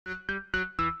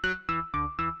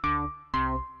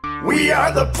We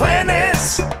are the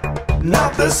planets,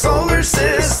 not the solar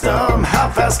system. How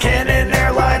fast can an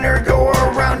airliner go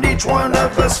around each one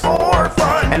of us for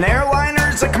fun? An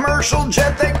airliner's a commercial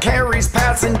jet that carries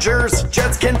passengers.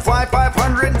 Jets can fly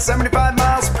 575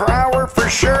 miles per hour for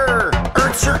sure.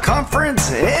 Earth's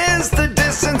circumference is the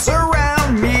distance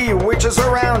around me, which is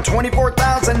around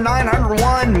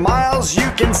 24,901 miles.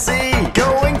 You can see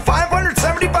going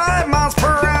 575 miles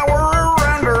per hour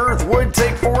around Earth would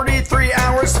take 43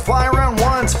 hours to fly around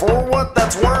once, for what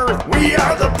that's worth. We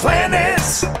are the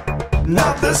planets,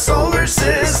 not the solar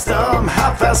system.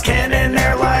 How fast can an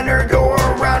airliner go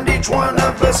around each one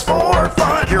of us for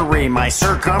fun? Curie, my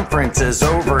circumference is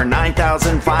over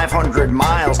 9,500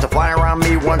 miles. To fly around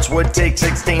me once would take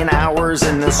 16 hours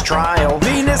in this trial.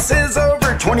 Venus is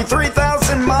over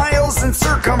 23,000 miles in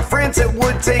circumference. It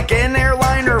would take an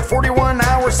airliner 41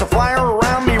 hours to fly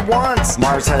around me once.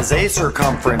 Mars has a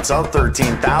circumference of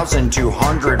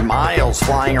 13,200 miles.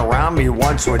 Flying around me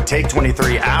once would take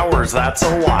 23 hours. That's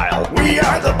a while. We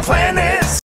are the planets.